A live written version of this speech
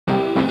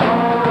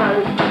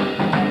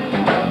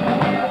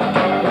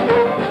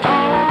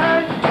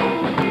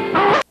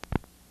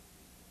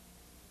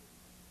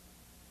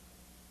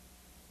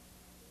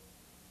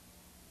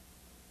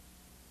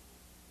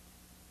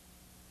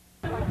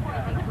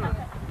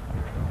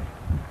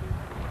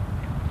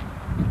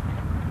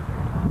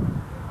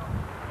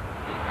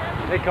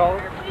They call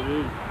it.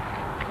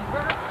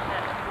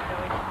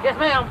 Yes,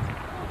 ma'am.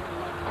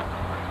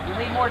 You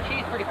need more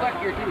cheese pretty quick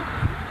here, too.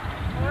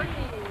 More cheese.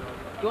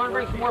 You want to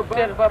bring some more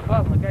butter?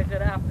 Public, I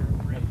said after.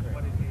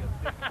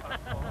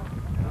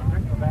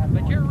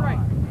 But you're right.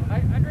 I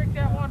drink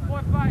that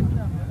 1.5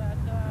 stuff, that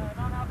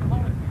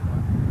non-alcoholic.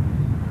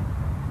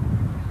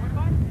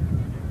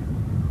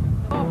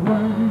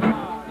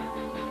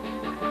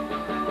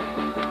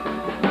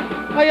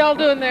 How y'all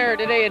doing there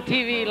today in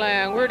TV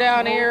land? We're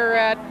down here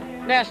at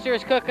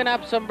Nestor's cooking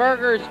up some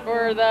burgers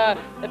for the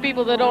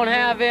people that don't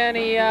have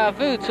any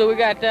food. So we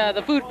got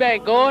the food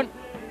bank going,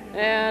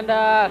 and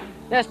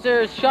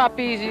Nestor's Shop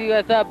Easy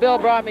with Bill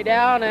brought me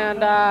down,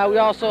 and we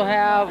also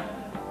have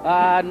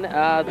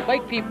the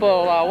bike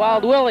people,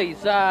 Wild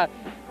Willies, that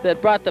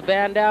brought the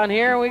band down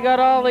here. We got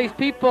all these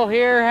people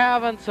here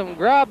having some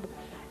grub,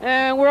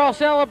 and we're all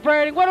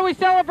celebrating. What are we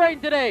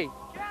celebrating today?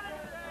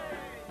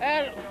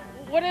 And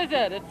what is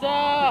it? It's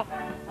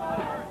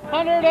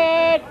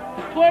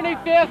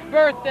 125th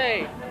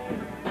birthday.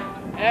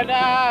 And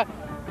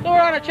so we're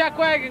on a Chuck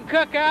Wagon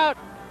Cookout.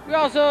 We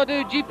also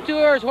do Jeep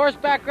tours,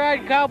 horseback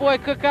riding, cowboy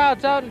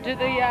cookouts out into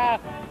the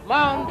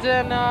mountains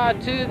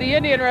and to the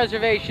Indian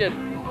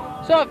reservation.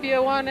 So if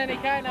you want any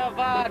kind of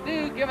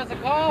give us a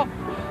call.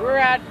 We're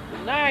at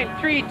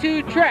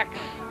 932 Trex.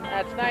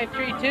 That's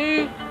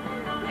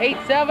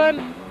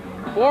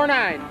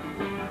 932-8749.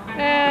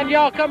 And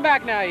y'all come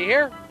back now, you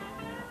hear?